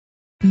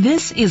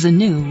This is a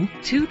new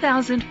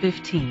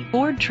 2015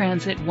 Ford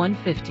Transit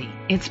 150.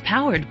 It's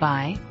powered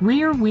by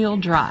rear-wheel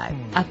drive,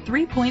 a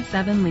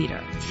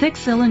 3.7-liter,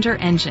 6-cylinder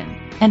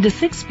engine, and a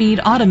 6-speed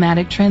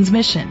automatic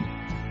transmission.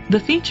 The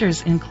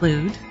features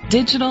include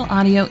digital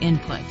audio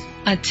input,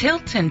 a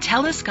tilt and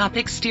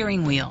telescopic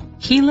steering wheel,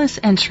 keyless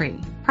entry,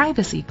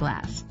 privacy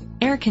glass,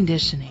 air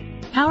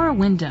conditioning, power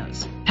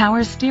windows,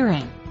 power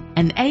steering,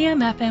 and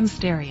AM/FM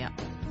stereo.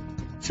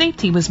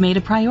 Safety was made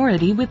a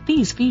priority with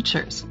these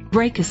features: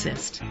 brake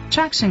assist,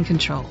 traction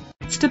control,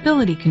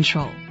 stability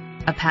control,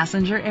 a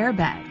passenger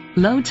airbag,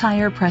 low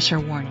tire pressure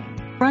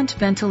warning, front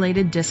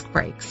ventilated disc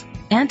brakes,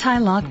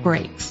 anti-lock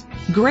brakes.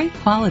 Great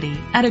quality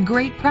at a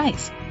great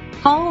price.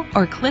 Call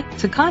or click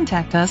to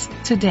contact us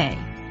today.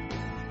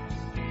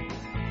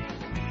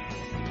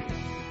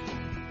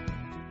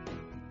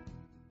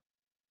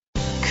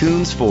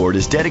 Koons Ford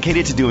is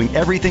dedicated to doing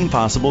everything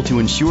possible to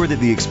ensure that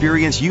the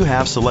experience you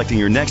have selecting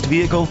your next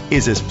vehicle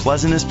is as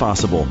pleasant as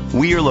possible.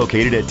 We are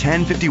located at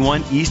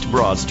 1051 East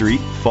Broad Street,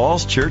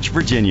 Falls Church,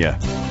 Virginia.